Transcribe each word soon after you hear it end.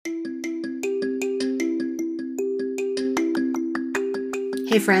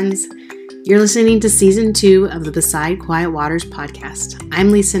Hey friends, you're listening to Season 2 of the Beside Quiet Waters podcast. I'm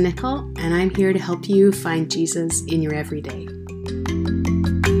Lisa Nickel, and I'm here to help you find Jesus in your everyday.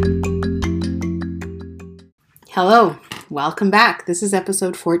 Hello, welcome back. This is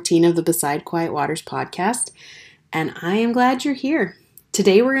episode 14 of the Beside Quiet Waters podcast, and I am glad you're here.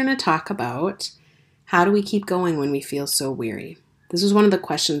 Today we're going to talk about how do we keep going when we feel so weary. This was one of the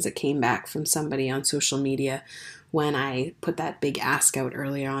questions that came back from somebody on social media when I put that big ask out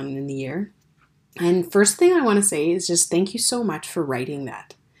earlier on in the year. And first thing I want to say is just thank you so much for writing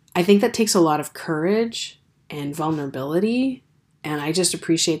that. I think that takes a lot of courage and vulnerability, and I just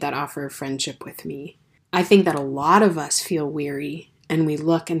appreciate that offer of friendship with me. I think that a lot of us feel weary and we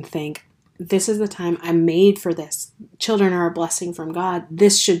look and think, this is the time I'm made for this. Children are a blessing from God.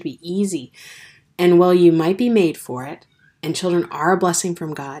 This should be easy. And while you might be made for it, and children are a blessing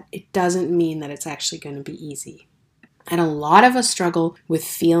from God, it doesn't mean that it's actually going to be easy. And a lot of us struggle with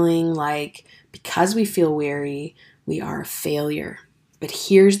feeling like because we feel weary, we are a failure. But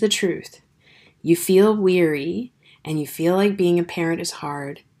here's the truth. You feel weary and you feel like being a parent is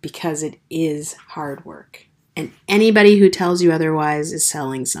hard because it is hard work. And anybody who tells you otherwise is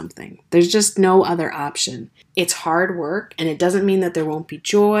selling something. There's just no other option. It's hard work, and it doesn't mean that there won't be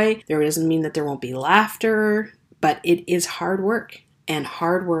joy. It doesn't mean that there won't be laughter. But it is hard work, and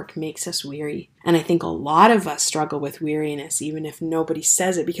hard work makes us weary. And I think a lot of us struggle with weariness, even if nobody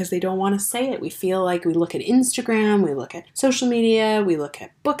says it, because they don't want to say it. We feel like we look at Instagram, we look at social media, we look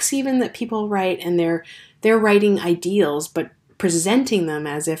at books even that people write, and they're writing ideals, but presenting them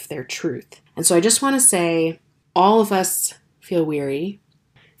as if they're truth. And so I just want to say, all of us feel weary,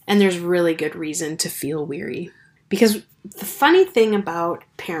 and there's really good reason to feel weary. Because the funny thing about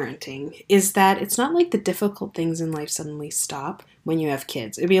parenting is that it's not like the difficult things in life suddenly stop when you have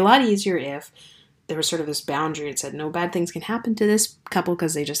kids. It'd be a lot easier if there was sort of this boundary that said no bad things can happen to this couple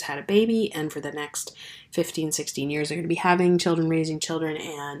because they just had a baby, and for the next 15, 16 years they're going to be having children, raising children,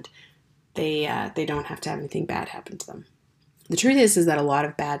 and they don't have to have anything bad happen to them. The truth is that a lot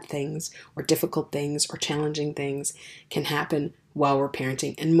of bad things or difficult things or challenging things can happen while we're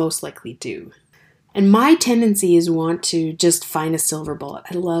parenting, and most likely do. And my tendency is want to just find a silver bullet.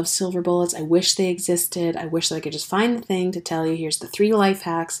 I love silver bullets. I wish they existed. I wish that I could just find the thing to tell you, here's the 4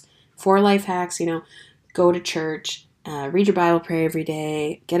 life hacks, go to church, read your Bible, pray every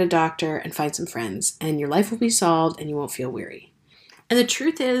day, get a doctor, and find some friends. And your life will be solved and you won't feel weary. And the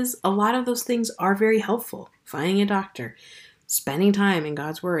truth is, a lot of those things are very helpful. Finding a doctor, spending time in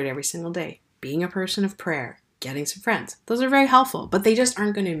God's Word every single day, being a person of prayer, getting some friends. Those are very helpful, but they just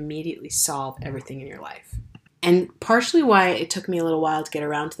aren't going to immediately solve everything in your life. And partially why it took me a little while to get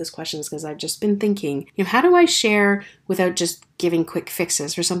around to this question is because I've just been thinking, how do I share without just giving quick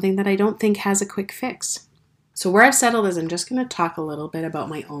fixes for something that I don't think has a quick fix? So where I've settled is I'm just going to talk a little bit about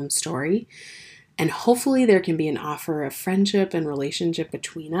my own story, and hopefully there can be an offer of friendship and relationship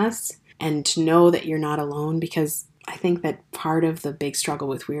between us, and to know that you're not alone, because I think that part of the big struggle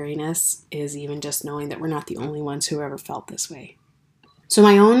with weariness is even just knowing that we're not the only ones who ever felt this way. So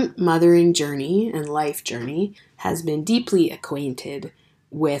my own mothering journey and life journey has been deeply acquainted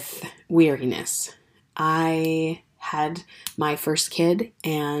with weariness. I had my first kid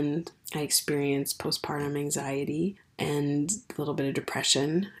and I experienced postpartum anxiety and a little bit of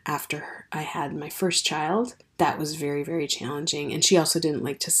depression after I had my first child. That was very, very challenging. And she also didn't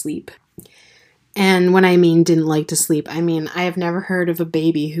like to sleep. And when I mean didn't like to sleep, I mean I have never heard of a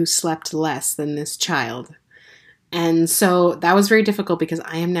baby who slept less than this child. And so that was very difficult because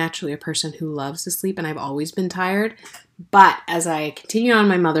I am naturally a person who loves to sleep and I've always been tired. But as I continue on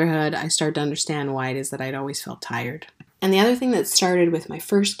my motherhood, I started to understand why it is that I'd always felt tired. And the other thing that started with my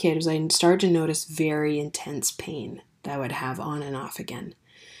first kid was I started to notice very intense pain that I would have on and off again.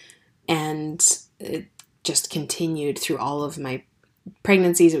 And it just continued through all of my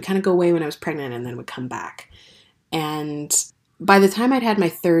pregnancies. It would kind of go away when I was pregnant and then would come back. And by the time I'd had my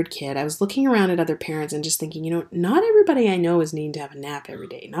third kid, I was looking around at other parents and just thinking, not everybody I know is needing to have a nap every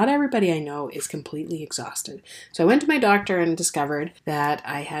day. Not everybody I know is completely exhausted. So I went to my doctor and discovered that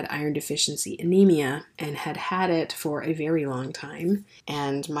I had iron deficiency anemia and had it for a very long time.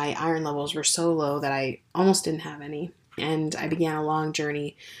 And my iron levels were so low that I almost didn't have any. And I began a long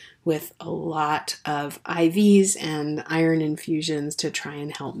journey with a lot of IVs and iron infusions to try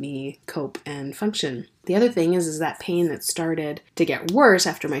and help me cope and function. The other thing is that pain that started to get worse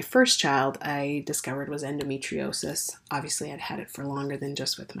after my first child, I discovered was endometriosis. Obviously, I'd had it for longer than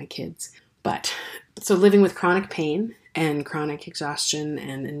just with my kids. But so living with chronic pain and chronic exhaustion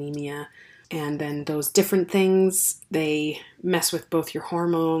and anemia, and then those different things, they mess with both your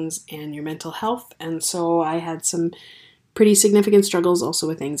hormones and your mental health. And so I had some pretty significant struggles also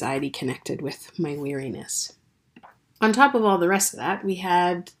with anxiety connected with my weariness. On top of all the rest of that, we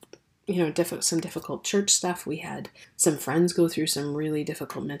had some difficult church stuff. We had some friends go through some really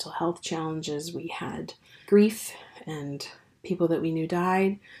difficult mental health challenges. We had grief and people that we knew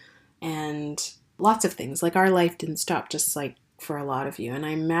died and lots of things. Like, our life didn't stop just like for a lot of you. And I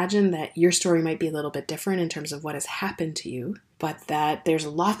imagine that your story might be a little bit different in terms of what has happened to you, but that there's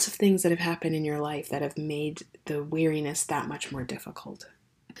lots of things that have happened in your life that have made the weariness that much more difficult.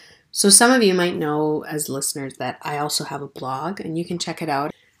 So some of you might know as listeners that I also have a blog, and you can check it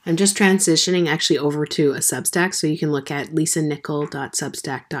out. I'm just transitioning actually over to a Substack, so you can look at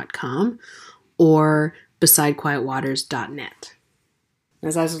lisanichol.substack.com or besidequietwaters.net.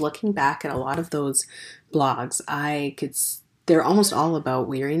 As I was looking back at a lot of those blogs, they're almost all about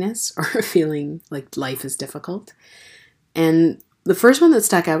weariness or feeling like life is difficult. And the first one that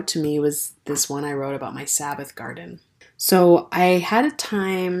stuck out to me was this one I wrote about my Sabbath garden. So I had a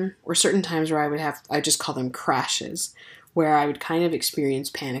time, or certain times where I just call them crashes, where I would kind of experience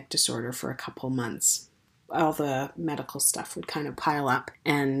panic disorder for a couple months. All the medical stuff would kind of pile up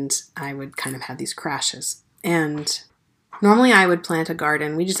and I would kind of have these crashes. And normally I would plant a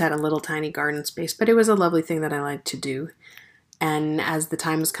garden. We just had a little tiny garden space, but it was a lovely thing that I liked to do. And as the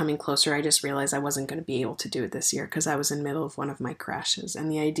time was coming closer, I just realized I wasn't going to be able to do it this year because I was in the middle of one of my crashes.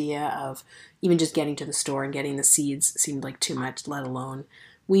 And the idea of even just getting to the store and getting the seeds seemed like too much, let alone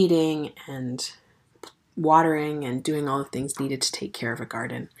weeding and watering and doing all the things needed to take care of a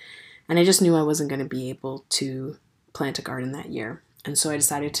garden. And I just knew I wasn't going to be able to plant a garden that year. And so I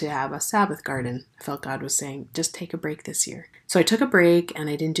decided to have a Sabbath garden. I felt God was saying, just take a break this year. So I took a break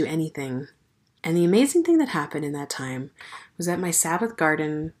and I didn't do anything. And the amazing thing that happened in that time was that my Sabbath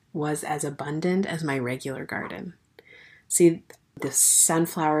garden was as abundant as my regular garden. See, the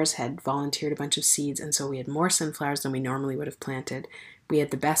sunflowers had volunteered a bunch of seeds, and so we had more sunflowers than we normally would have planted. We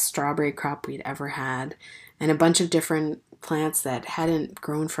had the best strawberry crop we'd ever had, and a bunch of different plants that hadn't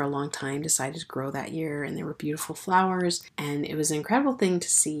grown for a long time decided to grow that year, and they were beautiful flowers. And it was an incredible thing to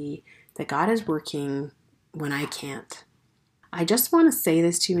see that God is working when I can't. I just want to say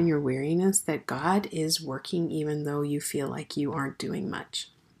this to you in your weariness, that God is working even though you feel like you aren't doing much,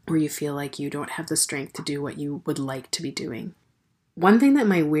 or you feel like you don't have the strength to do what you would like to be doing. One thing that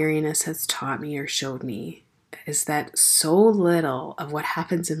my weariness has taught me or showed me is that so little of what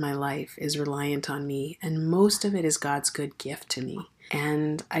happens in my life is reliant on me, and most of it is God's good gift to me.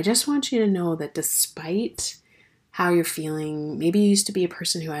 And I just want you to know that despite how you're feeling, maybe you used to be a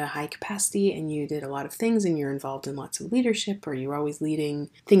person who had a high capacity and you did a lot of things and you're involved in lots of leadership, or you're always leading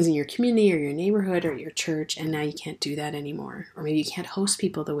things in your community or your neighborhood or your church, and now you can't do that anymore. Or maybe you can't host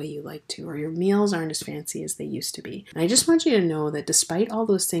people the way you like to, or your meals aren't as fancy as they used to be. And I just want you to know that despite all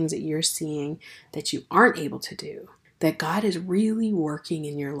those things that you're seeing that you aren't able to do, that God is really working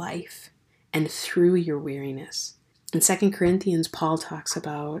in your life and through your weariness. In 2 Corinthians, Paul talks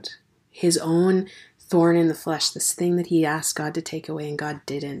about his own thorn in the flesh, this thing that he asked God to take away and God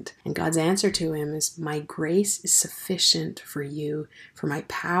didn't. And God's answer to him is, my grace is sufficient for you, for my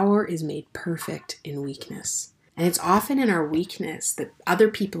power is made perfect in weakness. And it's often in our weakness that other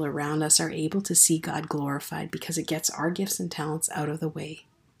people around us are able to see God glorified, because it gets our gifts and talents out of the way.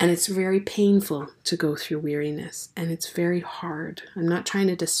 And it's very painful to go through weariness, and it's very hard. I'm not trying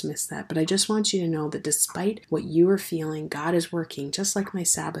to dismiss that, but I just want you to know that despite what you are feeling, God is working, just like my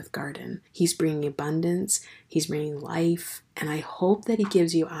Sabbath garden. He's bringing abundance, He's bringing life, and I hope that He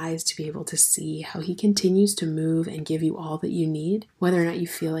gives you eyes to be able to see how He continues to move and give you all that you need, whether or not you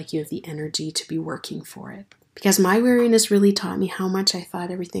feel like you have the energy to be working for it. Because my weariness really taught me how much I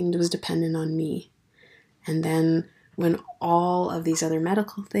thought everything was dependent on me. And then when all of these other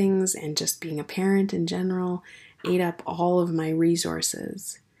medical things and just being a parent in general ate up all of my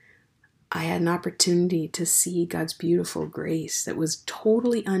resources, I had an opportunity to see God's beautiful grace that was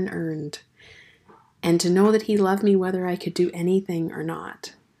totally unearned, and to know that He loved me whether I could do anything or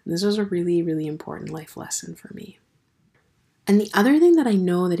not. And this was a really, really important life lesson for me. And the other thing that I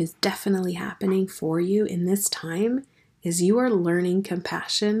know that is definitely happening for you in this time is you are learning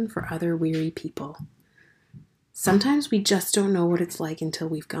compassion for other weary people. Sometimes we just don't know what it's like until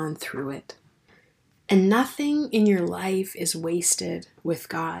we've gone through it. And nothing in your life is wasted with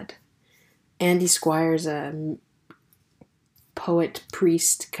God. Andy Squire's a poet,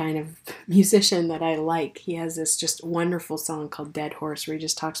 priest kind of musician that I like. He has this just wonderful song called Dead Horse where he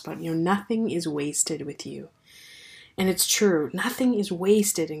just talks about, nothing is wasted with you. And it's true. Nothing is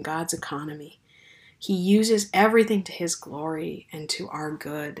wasted in God's economy. He uses everything to His glory and to our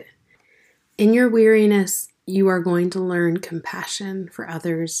good. In your weariness, you are going to learn compassion for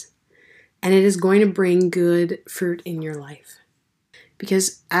others. And it is going to bring good fruit in your life.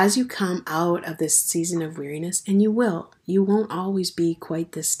 Because as you come out of this season of weariness, and you won't always be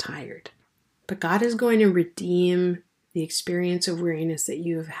quite this tired. But God is going to redeem the experience of weariness that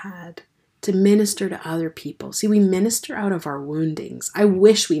you have had to minister to other people. See, we minister out of our woundings. I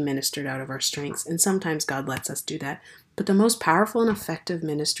wish we ministered out of our strengths, and sometimes God lets us do that. But the most powerful and effective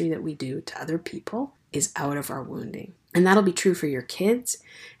ministry that we do to other people is out of our wounding. And that'll be true for your kids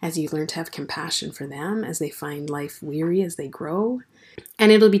as you learn to have compassion for them as they find life weary as they grow.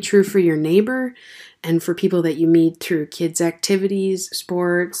 And it'll be true for your neighbor and for people that you meet through kids' activities,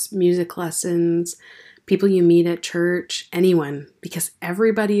 sports, music lessons, people you meet at church, anyone, because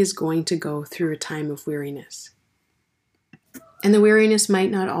everybody is going to go through a time of weariness. And the weariness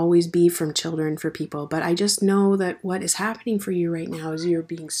might not always be from children for people, but I just know that what is happening for you right now is you're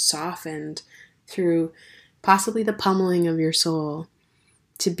being softened through possibly the pummeling of your soul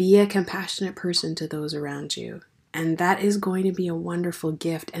to be a compassionate person to those around you. And that is going to be a wonderful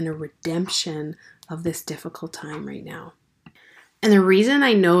gift and a redemption of this difficult time right now. And the reason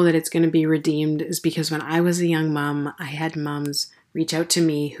I know that it's going to be redeemed is because when I was a young mom, I had moms reach out to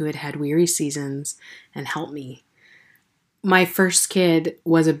me who had had weary seasons and help me. My first kid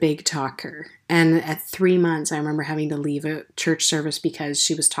was a big talker. And at 3 months, I remember having to leave a church service because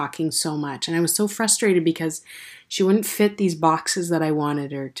she was talking so much. And I was so frustrated because she wouldn't fit these boxes that I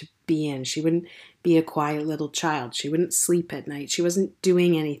wanted her to be in. She wouldn't be a quiet little child. She wouldn't sleep at night. She wasn't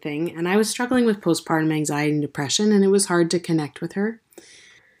doing anything. And I was struggling with postpartum anxiety and depression, and it was hard to connect with her.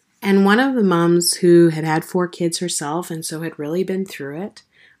 And one of the moms who had had 4 kids herself and so had really been through it,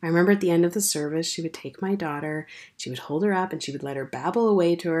 I remember at the end of the service, she would take my daughter, she would hold her up and she would let her babble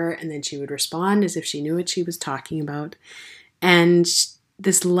away to her, and then she would respond as if she knew what she was talking about. And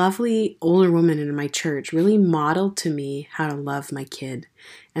this lovely older woman in my church really modeled to me how to love my kid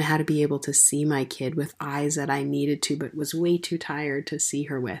and how to be able to see my kid with eyes that I needed to, but was way too tired to see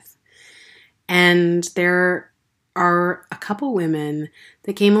her with. And there are a couple women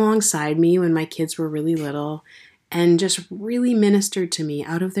that came alongside me when my kids were really little and just really ministered to me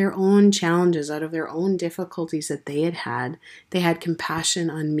out of their own challenges, out of their own difficulties that they had had. They had compassion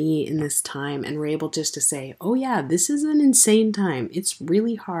on me in this time and were able just to say, oh yeah, this is an insane time. It's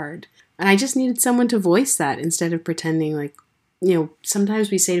really hard. And I just needed someone to voice that instead of pretending like, sometimes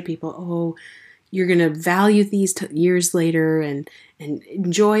we say to people, oh, you're going to value these years later and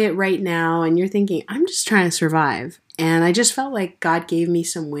enjoy it right now. And you're thinking, I'm just trying to survive. And I just felt like God gave me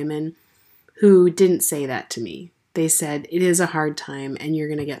some women who didn't say that to me. They said, it is a hard time and you're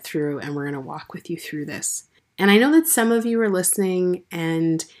going to get through and we're going to walk with you through this. And I know that some of you are listening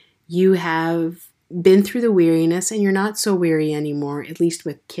and you have been through the weariness and you're not so weary anymore, at least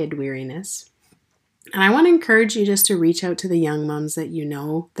with kid weariness. And I want to encourage you just to reach out to the young moms that you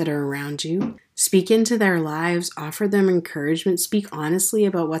know that are around you. Speak into their lives, offer them encouragement, speak honestly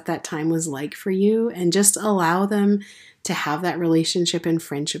about what that time was like for you, and just allow them to have that relationship and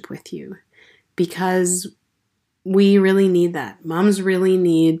friendship with you. Because we really need that. Moms really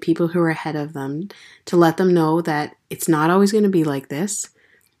need people who are ahead of them to let them know that it's not always going to be like this,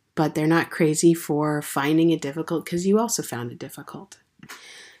 but they're not crazy for finding it difficult because you also found it difficult.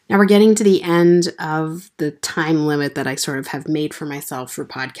 Now we're getting to the end of the time limit that I sort of have made for myself for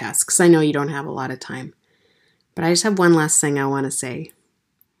podcasts because I know you don't have a lot of time. But I just have one last thing I want to say.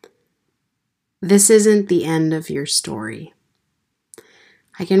 This isn't the end of your story.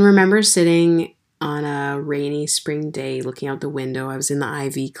 I can remember sitting on a rainy spring day looking out the window. I was in the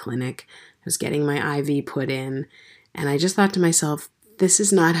IV clinic. I was getting my IV put in. And I just thought to myself, this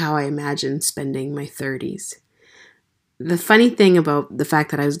is not how I imagined spending my 30s. The funny thing about the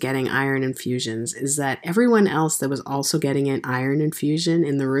fact that I was getting iron infusions is that everyone else that was also getting an iron infusion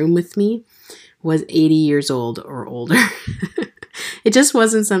in the room with me was 80 years old or older. It just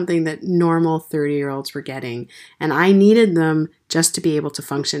wasn't something that normal 30-year-olds were getting. And I needed them just to be able to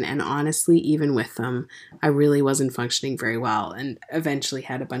function. And honestly, even with them, I really wasn't functioning very well and eventually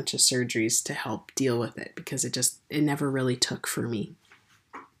had a bunch of surgeries to help deal with it because it never really took for me.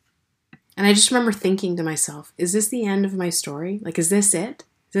 And I just remember thinking to myself, is this the end of my story? Like, is this it?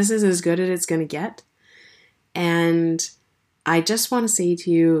 This is as good as it's going to get? And I just want to say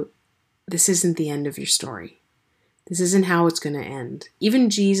to you, this isn't the end of your story. This isn't how it's going to end. Even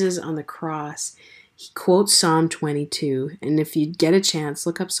Jesus on the cross, he quotes Psalm 22. And if you get a chance,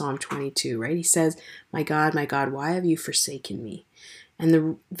 look up Psalm 22, right? He says, my God, why have you forsaken me?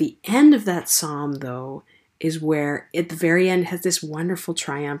 And the end of that psalm, though, is where at the very end has this wonderful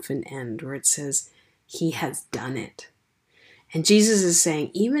triumphant end where it says, he has done it. And Jesus is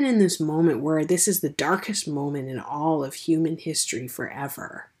saying, even in this moment where this is the darkest moment in all of human history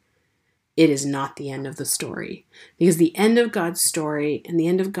forever, it is not the end of the story. Because the end of God's story and the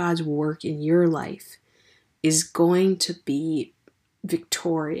end of God's work in your life is going to be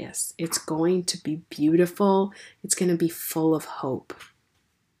victorious. It's going to be beautiful. It's going to be full of hope.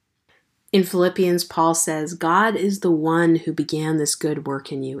 In Philippians, Paul says, God is the one who began this good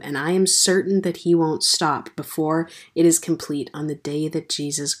work in you, and I am certain that he won't stop before it is complete on the day that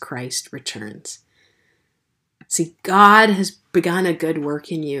Jesus Christ returns. See, God has begun a good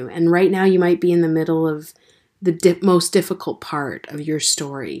work in you, and right now you might be in the middle of the most difficult part of your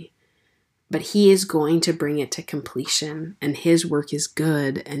story, but he is going to bring it to completion, and his work is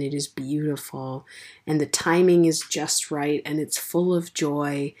good, and it is beautiful, and the timing is just right, and it's full of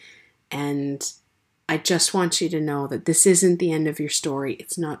joy. And I just want you to know that this isn't the end of your story.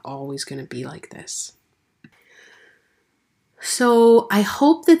 It's not always going to be like this. So I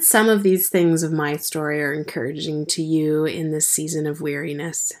hope that some of these things of my story are encouraging to you in this season of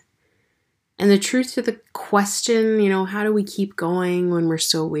weariness. And the truth to the question, how do we keep going when we're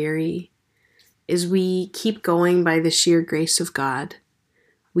so weary, is we keep going by the sheer grace of God.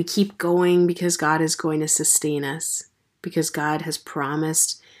 We keep going because God is going to sustain us, because God has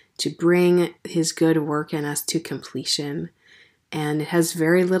promised to bring his good work in us to completion. And it has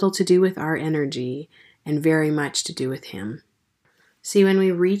very little to do with our energy and very much to do with him. See, when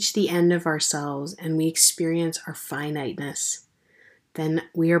we reach the end of ourselves and we experience our finiteness, then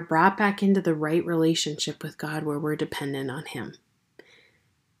we are brought back into the right relationship with God where we're dependent on him.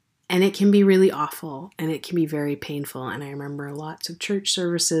 And it can be really awful and it can be very painful. And I remember lots of church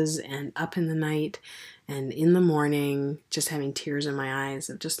services and up in the night and in the morning, just having tears in my eyes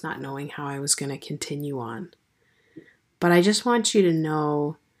of just not knowing how I was going to continue on. But I just want you to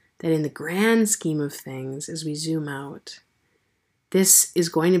know that in the grand scheme of things, as we zoom out, this is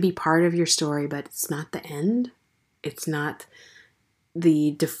going to be part of your story, but it's not the end. It's not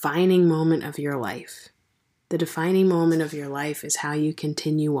the defining moment of your life. The defining moment of your life is how you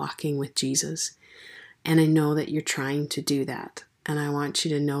continue walking with Jesus. And I know that you're trying to do that. And I want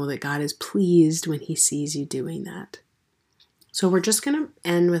you to know that God is pleased when he sees you doing that. So we're just going to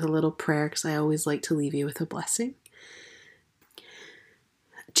end with a little prayer because I always like to leave you with a blessing.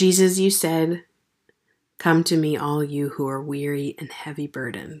 Jesus, you said, "Come to me, all you who are weary and heavy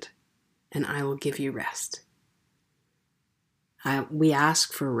burdened, and I will give you rest." We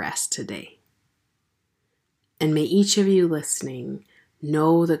ask for rest today. And may each of you listening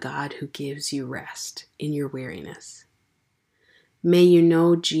know the God who gives you rest in your weariness. May you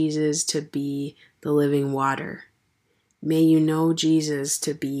know Jesus to be the living water. May you know Jesus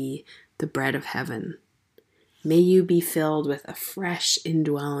to be the bread of heaven. May you be filled with a fresh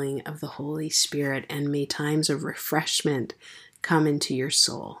indwelling of the Holy Spirit, and may times of refreshment come into your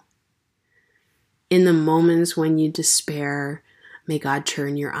soul. In the moments when you despair, may God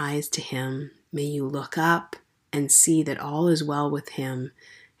turn your eyes to him. May you look up and see that all is well with him,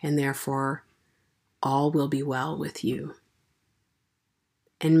 and therefore all will be well with you.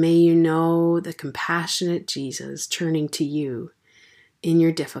 And may you know the compassionate Jesus turning to you in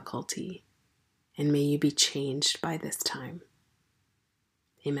your difficulty, and may you be changed by this time.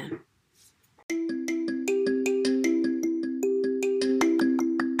 Amen.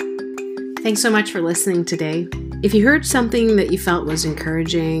 Thanks so much for listening today. If you heard something that you felt was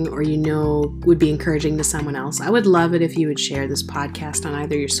encouraging or would be encouraging to someone else, I would love it if you would share this podcast on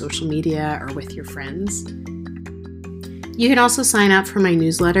either your social media or with your friends. You can also sign up for my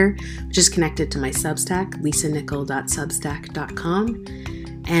newsletter, which is connected to my Substack, lisanichol.substack.com.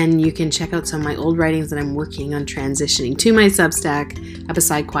 And you can check out some of my old writings that I'm working on transitioning to my Substack at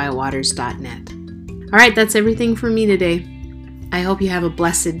besidequietwaters.net. All right, that's everything for me today. I hope you have a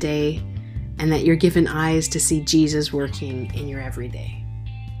blessed day and that you're given eyes to see Jesus working in your everyday.